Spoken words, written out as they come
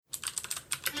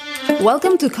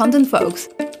Welcome to Content Folks,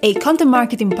 a content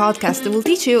marketing podcast that will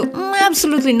teach you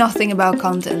absolutely nothing about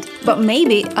content, but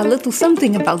maybe a little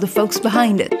something about the folks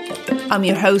behind it. I'm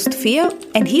your host, Theo,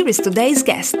 and here is today's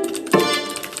guest.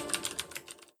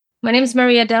 My name is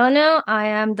Mariya Delano. I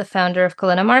am the founder of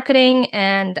Kalyna Marketing,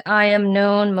 and I am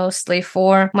known mostly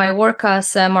for my work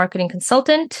as a marketing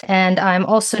consultant, and I'm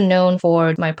also known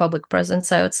for my public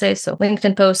presence, I would say. So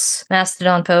LinkedIn posts,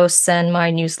 Mastodon posts, and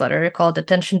my newsletter called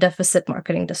Attention Deficit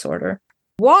Marketing Disorder.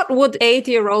 What would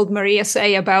 8-year-old Mariya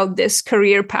say about this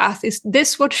career path? Is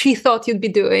this what she thought you'd be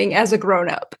doing as a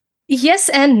grown-up? Yes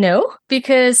and no,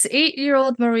 because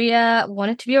 8-year-old Mariya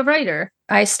wanted to be a writer.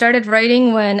 I started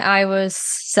writing when I was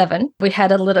 7. We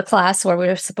had a little class where we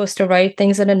were supposed to write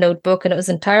things in a notebook, and it was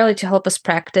entirely to help us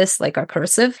practice like our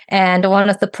cursive. And one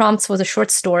of the prompts was a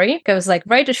short story. I was like,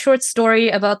 write a short story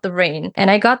about the rain. And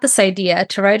I got this idea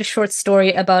to write a short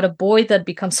story about a boy that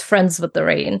becomes friends with the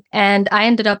rain. And I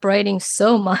ended up writing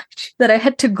so much that I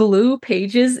had to glue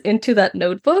pages into that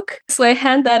notebook. So I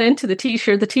hand that into the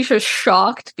teacher. The teacher's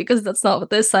shocked because that's not what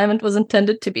the assignment was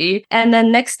intended to be. And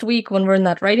then next week, when we're in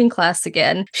that writing class again,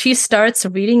 she starts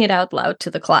reading it out loud to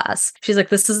the class. She's like,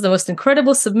 this is the most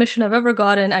incredible submission I've ever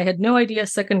gotten. I had no idea a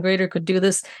second grader could do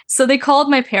this. So they called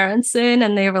my parents in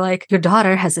and they were like, your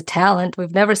daughter has a talent.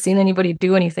 We've never seen anybody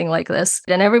do anything like this.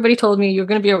 And everybody told me you're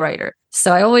going to be a writer.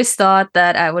 So I always thought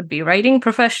that I would be writing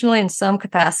professionally in some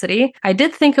capacity. I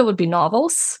did think it would be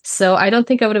novels. So I don't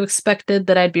think I would have expected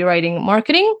that I'd be writing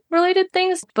marketing related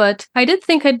things, but I did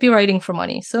think I'd be writing for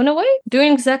money. So in a way,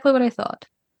 doing exactly what I thought.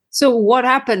 So what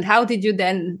happened? How did you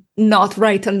then not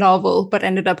write a novel, but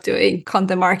ended up doing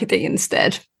content marketing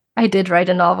instead? I did write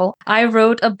a novel. I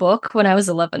wrote a book when I was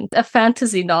 11, a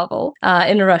fantasy novel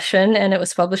in Russian, and it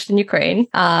was published in Ukraine,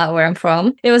 where I'm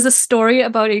from. It was a story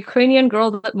about a Ukrainian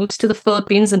girl that moves to the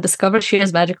Philippines and discovers she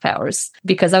has magic powers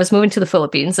because I was moving to the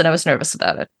Philippines and I was nervous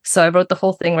about it. So I wrote the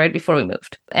whole thing right before we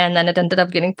moved, and then it ended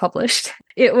up getting published.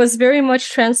 It was very much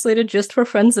translated just for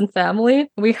friends and family.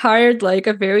 We hired like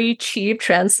a very cheap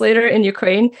translator in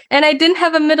Ukraine, and I didn't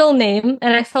have a middle name,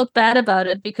 and I felt bad about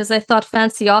it because I thought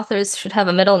fancy authors should have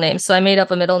a middle name. So I made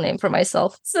up a middle name for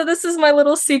myself. So this is my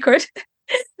little secret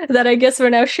that I guess we're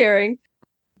now sharing.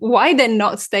 Why then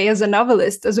not stay as a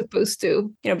novelist as opposed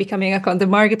to, becoming a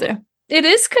content marketer? It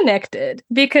is connected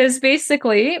because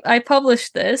basically I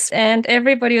published this and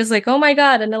everybody was like, oh my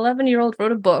God, an 11-year-old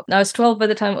wrote a book. I was 12 by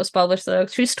the time it was published. So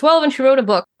she's 12 and she wrote a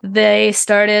book. They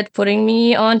started putting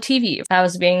me on TV. I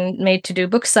was being made to do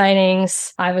book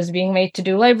signings. I was being made to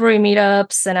do library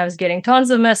meetups, and I was getting tons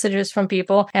of messages from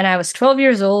people. And I was 12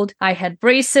 years old. I had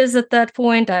braces at that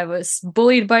point. I was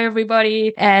bullied by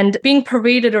everybody, and being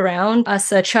paraded around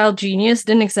as a child genius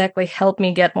didn't exactly help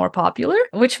me get more popular,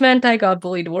 which meant I got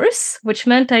bullied worse, which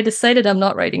meant I decided I'm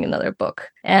not writing another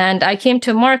book. And I came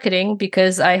to marketing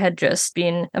because I had just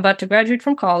been about to graduate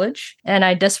from college and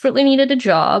I desperately needed a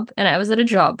job, and I was at a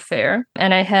job fair,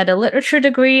 and I had a literature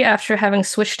degree after having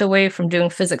switched away from doing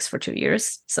physics for 2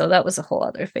 years. So that was a whole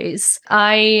other phase.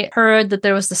 I heard that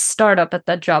there was this startup at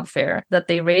that job fair that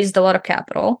they raised a lot of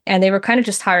capital and they were kind of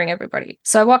just hiring everybody.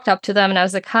 So I walked up to them and I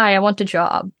was like, hi, I want a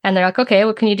job. And they're like, okay,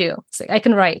 what can you do? It's like, I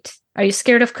can write. Are you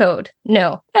scared of code?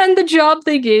 No. And the job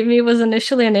they gave me was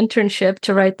initially an internship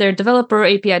to write their developer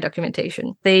API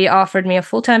documentation. They offered me a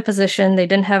full-time position. They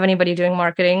didn't have anybody doing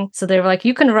marketing. So they were like,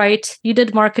 you can write. You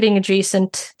did marketing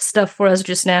adjacent stuff for us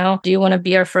just now. Do you want to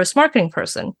be our first marketing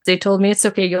person? They told me it's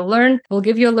okay. You'll learn. We'll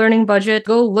give you a learning budget.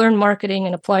 Go learn marketing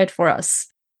and apply it for us.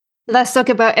 Let's talk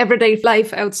about everyday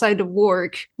life outside of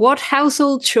work. What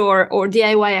household chore or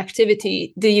DIY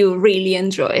activity do you really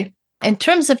enjoy? In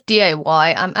terms of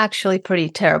DIY, I'm actually pretty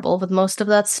terrible with most of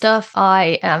that stuff.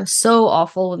 I am so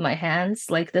awful with my hands.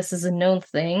 Like, this is a known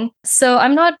thing. So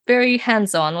I'm not very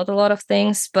hands-on with a lot of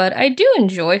things, but I do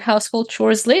enjoy household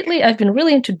chores. Lately, I've been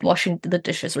really into washing the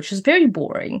dishes, which is very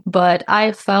boring, but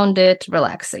I found it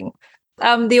relaxing.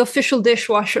 I'm the official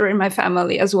dishwasher in my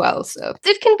family as well, so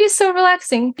it can be so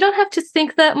relaxing. You don't have to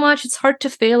think that much. It's hard to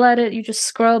fail at it. You just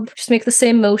scrub, just make the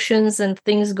same motions and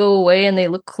things go away and they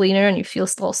look cleaner and you feel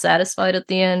still satisfied at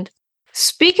the end.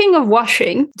 Speaking of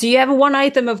washing, do you have one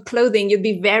item of clothing you'd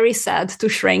be very sad to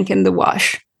shrink in the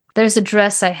wash? There's a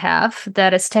dress I have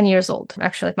that is 10 years old.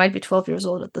 Actually, it might be 12 years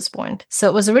old at this point. So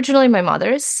it was originally my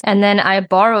mother's. And then I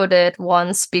borrowed it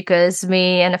once because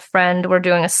me and a friend were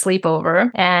doing a sleepover.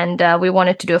 And we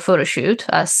wanted to do a photo shoot,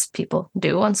 as people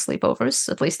do on sleepovers.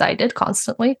 At least I did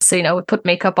constantly. So, we put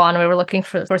makeup on. We were looking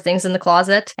for things in the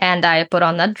closet. And I put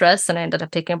on that dress and I ended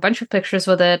up taking a bunch of pictures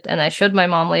with it. And I showed my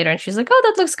mom later and she's like, oh,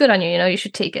 that looks good on you. You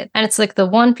should take it. And it's like the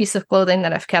one piece of clothing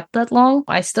that I've kept that long.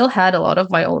 I still had a lot of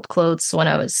my old clothes when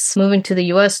I was was moving to the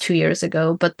US 2 years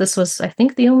ago, but this was, I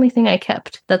think, the only thing I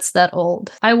kept that's that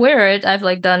old. I wear it. I've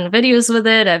like done videos with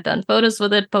it. I've done photos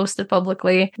with it, posted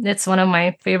publicly. It's one of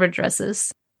my favorite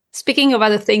dresses. Speaking of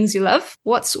other things you love,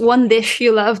 what's one dish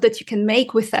you love that you can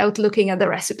make without looking at the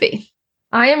recipe?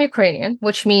 I am Ukrainian,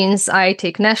 which means I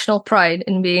take national pride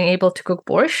in being able to cook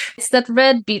borscht. It's that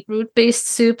red beetroot-based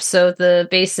soup, so the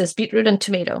base is beetroot and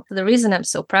tomato. The reason I'm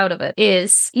so proud of it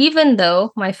is, even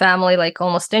though my family, like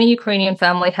almost any Ukrainian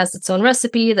family, has its own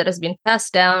recipe that has been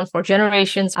passed down for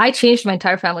generations, I changed my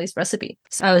entire family's recipe.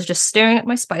 So I was just staring at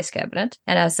my spice cabinet,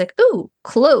 and I was like, ooh,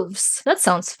 cloves. That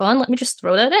sounds fun. Let me just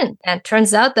throw that in. And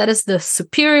turns out that is the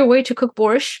superior way to cook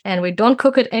borscht, and we don't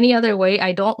cook it any other way.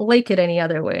 I don't like it any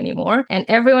other way anymore. And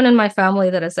everyone in my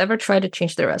family that has ever tried to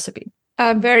change their recipe.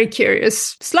 I'm very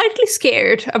curious, slightly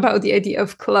scared about the idea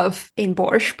of clove in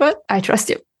borscht, but I trust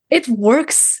you. It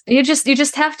works. You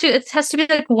just have to, it has to be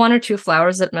like 1 or 2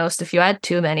 flowers at most. If you add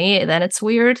too many, then it's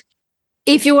weird.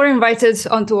 If you were invited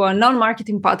onto a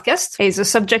non-marketing podcast as a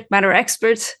subject matter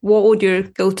expert, what would your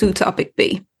go-to topic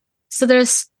be? So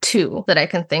there's 2 that I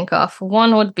can think of.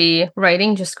 One would be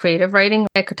writing, just creative writing.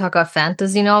 I could talk about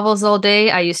fantasy novels all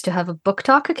day. I used to have a book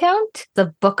talk account,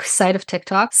 the book side of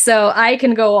TikTok. So I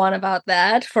can go on about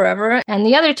that forever. And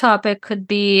the other topic could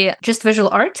be just visual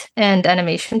art and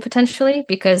animation potentially,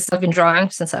 because I've been drawing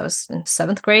since I was in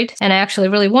 7th grade. And I actually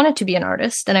really wanted to be an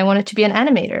artist and I wanted to be an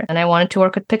animator and I wanted to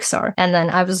work at Pixar. And then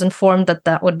I was informed that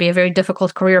that would be a very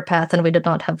difficult career path and we did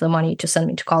not have the money to send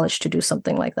me to college to do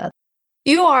something like that.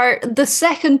 You are the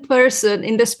second person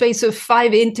in the space of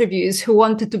 5 interviews who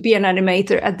wanted to be an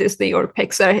animator at Disney or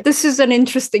Pixar. This is an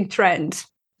interesting trend.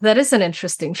 That is an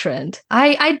interesting trend.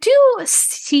 I do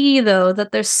see, though,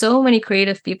 that there's so many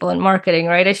creative people in marketing,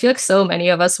 right? I feel like so many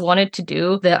of us wanted to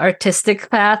do the artistic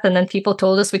path, and then people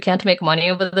told us we can't make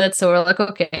money with it. So we're like,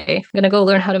 okay, I'm going to go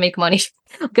learn how to make money.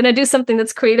 I'm going to do something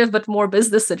that's creative, but more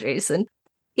business adjacent.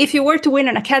 If you were to win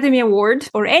an Academy Award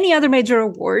or any other major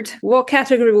award, what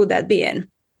category would that be in?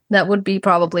 That would be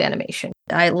probably animation.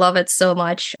 I love it so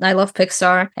much. I love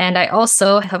Pixar, and I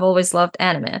also have always loved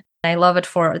anime. I love it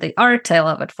for the art, I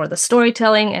love it for the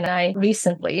storytelling, and I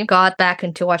recently got back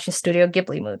into watching Studio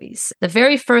Ghibli movies. The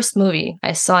very first movie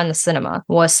I saw in the cinema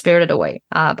was Spirited Away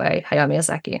by Hayao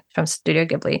Miyazaki from Studio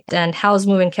Ghibli. And Howl's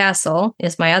Moving Castle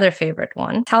is my other favorite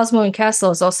one. Howl's Moving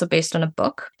Castle is also based on a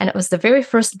book, and it was the very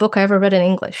first book I ever read in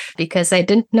English because I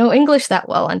didn't know English that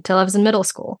well until I was in middle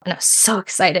school. And I was so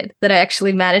excited that I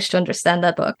actually managed to understand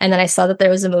that book. And then I saw that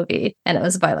there was a movie, and it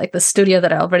was by like the studio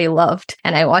that I already loved.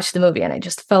 And I watched the movie and I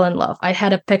just fell in love. I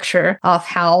had a picture of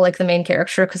Hal, like the main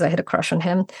character, because I had a crush on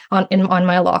him on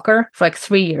my locker for like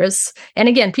 3 years. And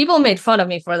again, people made fun of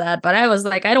me for that, but I was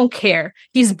like, I don't care.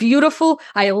 He's beautiful.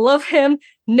 I love him.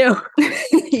 No.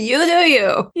 You do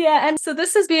you. Yeah, and so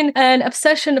this has been an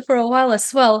obsession for a while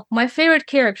as well. My favorite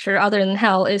character, other than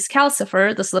Hal, is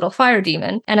Calcifer, this little fire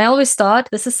demon. And I always thought,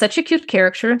 this is such a cute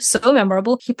character, so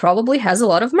memorable, he probably has a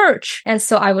lot of merch. And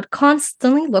so I would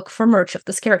constantly look for merch of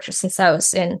this character since I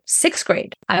was in 6th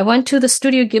grade. I went to the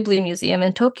Studio Ghibli Museum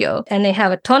in Tokyo, and they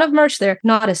have a ton of merch there,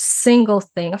 not a single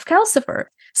thing of Calcifer.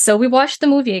 So we watched the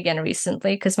movie again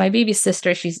recently because my baby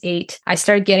sister, she's 8. I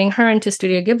started getting her into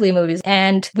Studio Ghibli movies,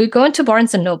 and we go into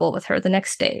Barnes & Noble with her the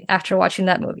next day after watching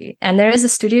that movie. And there is a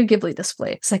Studio Ghibli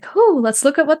display. It's like, oh, let's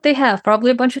look at what they have.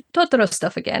 Probably a bunch of Totoro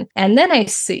stuff again. And then I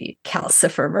see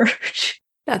Calcifer merch.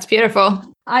 That's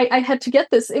beautiful. I had to get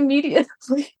this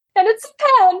immediately. And it's a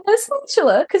pan, a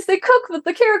spatula, because they cook with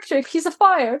the character. He's a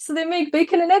fire, so they make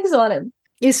bacon and eggs on him.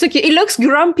 It's so cute. It looks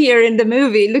grumpier in the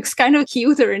movie. It looks kind of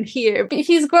cuter in here.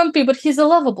 He's grumpy, but he's a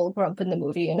lovable grump in the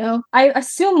movie, you know? I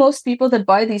assume most people that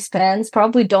buy these pans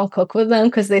probably don't cook with them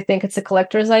because they think it's a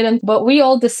collector's item. But we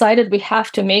all decided we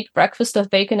have to make breakfast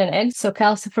of bacon and eggs, so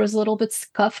Calcifer's a little bit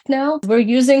scuffed now. We're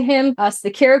using him as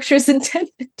the character's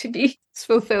intended to be. It's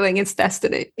fulfilling its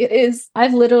destiny. It is.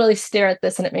 I've literally stared at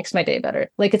this and it makes my day better.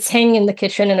 Like it's hanging in the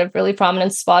kitchen in a really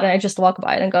prominent spot and I just walk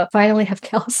by it and go, finally have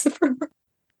Calcifer.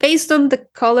 Based on the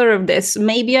color of this,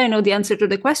 maybe I know the answer to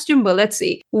the question, but let's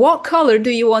see. What color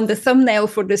do you want the thumbnail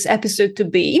for this episode to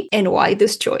be, and why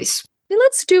this choice?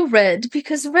 Let's do red,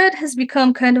 because red has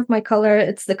become kind of my color.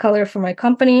 It's the color for my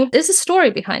company. There's a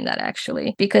story behind that,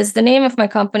 actually, because the name of my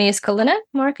company is Kalyna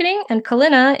Marketing, and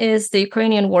Kalyna is the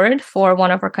Ukrainian word for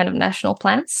one of our kind of national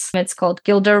plants. It's called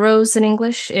Gilder rose in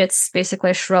English. It's basically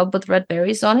a shrub with red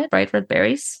berries on it, bright red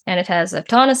berries, and it has a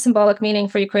ton of symbolic meaning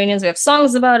for Ukrainians. We have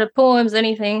songs about it, poems,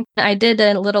 anything. I did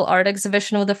a little art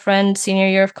exhibition with a friend senior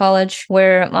year of college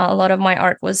where a lot of my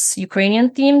art was Ukrainian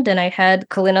themed, and I had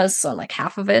Kalynas on like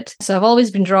half of it. So I've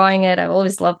always been drawing it. I've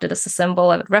always loved it as a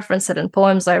symbol. I would reference it in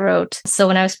poems I wrote. So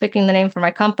when I was picking the name for my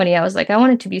company, I was like, I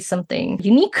want it to be something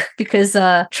unique because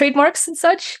trademarks and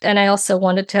such. And I also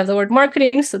wanted to have the word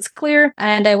marketing so it's clear.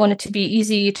 And I want it to be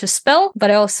easy to spell,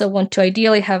 but I also want to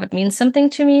ideally have it mean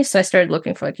something to me. So I started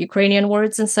looking for like Ukrainian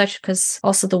words and such because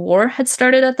also the war had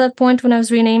started at that point when I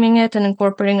was renaming it and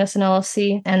incorporating as an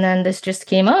LLC. And then this just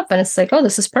came up and it's like, oh,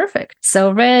 this is perfect.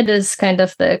 So red is kind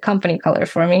of the company color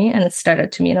for me and it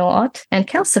started to mean a lot. And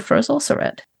calcifer is also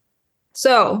red.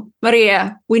 So,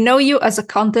 Mariya, we know you as a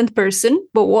content person,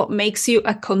 but what makes you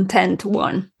a content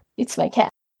one? It's my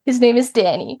cat. His name is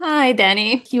Danny. Hi,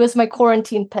 Danny. He was my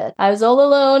quarantine pet. I was all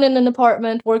alone in an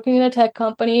apartment working in a tech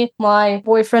company. My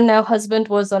boyfriend, now husband,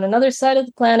 was on another side of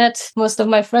the planet. Most of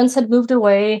my friends had moved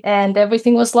away and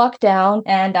everything was locked down.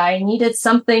 And I needed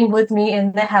something with me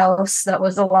in the house that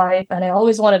was alive. And I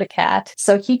always wanted a cat.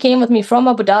 So he came with me from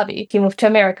Abu Dhabi. He moved to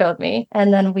America with me.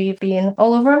 And then we've been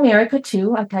all over America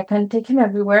too. I kind of take him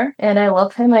everywhere. And I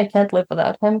love him. I can't live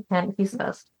without him. And he's the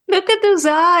best. Look at those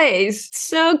eyes.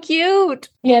 So cute.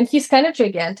 Yeah, and he's kind of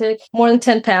gigantic, more than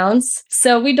 10 pounds.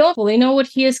 So we don't fully know what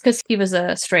he is because he was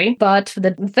a stray. But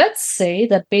the vets say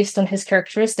that based on his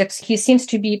characteristics, he seems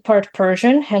to be part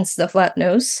Persian, hence the flat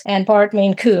nose, and part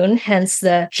Maine Coon, hence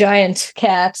the giant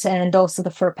cat and also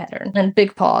the fur pattern and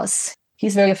big paws.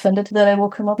 He's very offended that I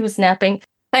woke him up. He was napping.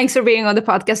 Thanks for being on the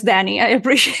podcast, Danny. I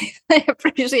appreciate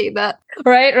that.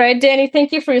 Right, Danny.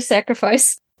 Thank you for your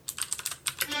sacrifice.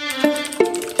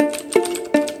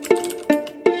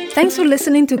 Thanks for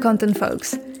listening to Content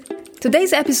Folks.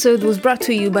 Today's episode was brought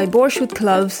to you by Borscht with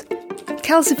Cloves,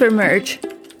 Calcifer Merch,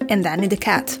 and Danny the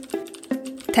Cat.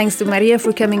 Thanks to Mariya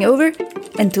for coming over,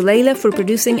 and to Leila for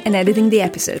producing and editing the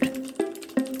episode.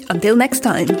 Until next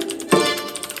time.